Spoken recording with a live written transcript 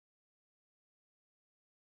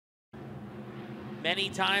Many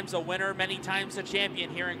times a winner, many times a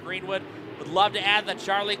champion here in Greenwood. Would love to add the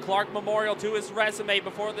Charlie Clark Memorial to his resume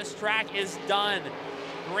before this track is done.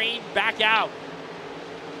 Green back out.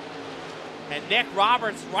 And Nick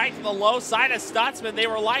Roberts right to the low side of Stutzman. They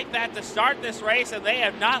were like that to start this race, and they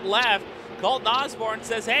have not left. Colton Osborne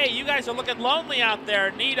says, hey, you guys are looking lonely out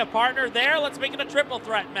there. Need a partner there? Let's make it a triple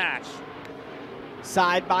threat match.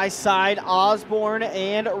 Side by side, Osborne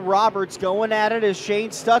and Roberts going at it as Shane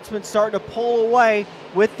Stutzman starting to pull away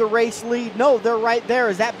with the race lead. No, they're right there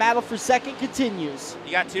as that battle for second continues.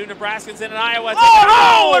 You got two Nebraskans in Iowa.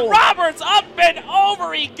 Oh, and Roberts up and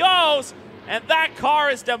over he goes. And that car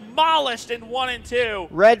is demolished in 1 and 2.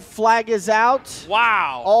 Red flag is out.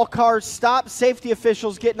 Wow. All cars stop. Safety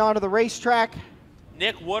officials getting onto the racetrack.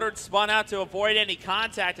 Nick Woodard spun out to avoid any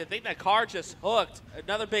contact. I think that car just hooked.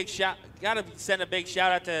 Another big shout. Got to send a big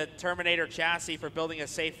shout out to Terminator Chassis for building a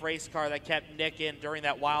safe race car that kept Nick in during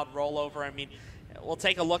that wild rollover. I mean, we'll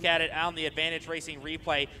take a look at it on the Advantage Racing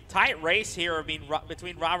replay. Tight race here. I mean,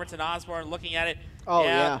 between Roberts and Osborne. Looking at it. Oh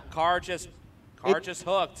yeah. Car just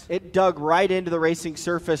hooked. It dug right into the racing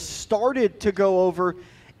surface. Started to go over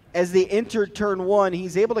as they entered turn 1.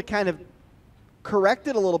 He's able to kind of correct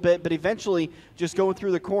it a little bit, but eventually just going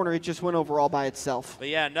through the corner, it just went over all by itself. But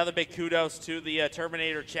yeah, another big kudos to the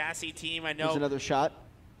Terminator Chassis team. I know. There's another shot.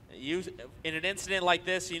 In an incident like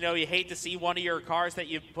this, you know, you hate to see one of your cars that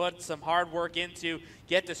you put some hard work into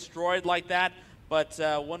get destroyed like that. But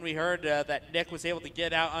when we heard that Nick was able to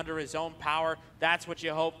get out under his own power, that's what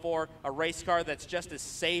you hope for, a race car that's just as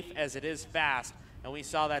safe as it is fast. And we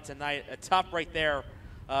saw that tonight. A tough right there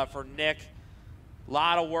for Nick. A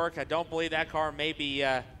lot of work. I don't believe that car may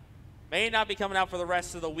not be coming out for the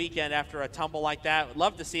rest of the weekend after a tumble like that. Would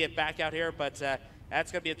love to see it back out here, but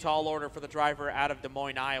that's going to be a tall order for the driver out of Des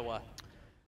Moines, Iowa.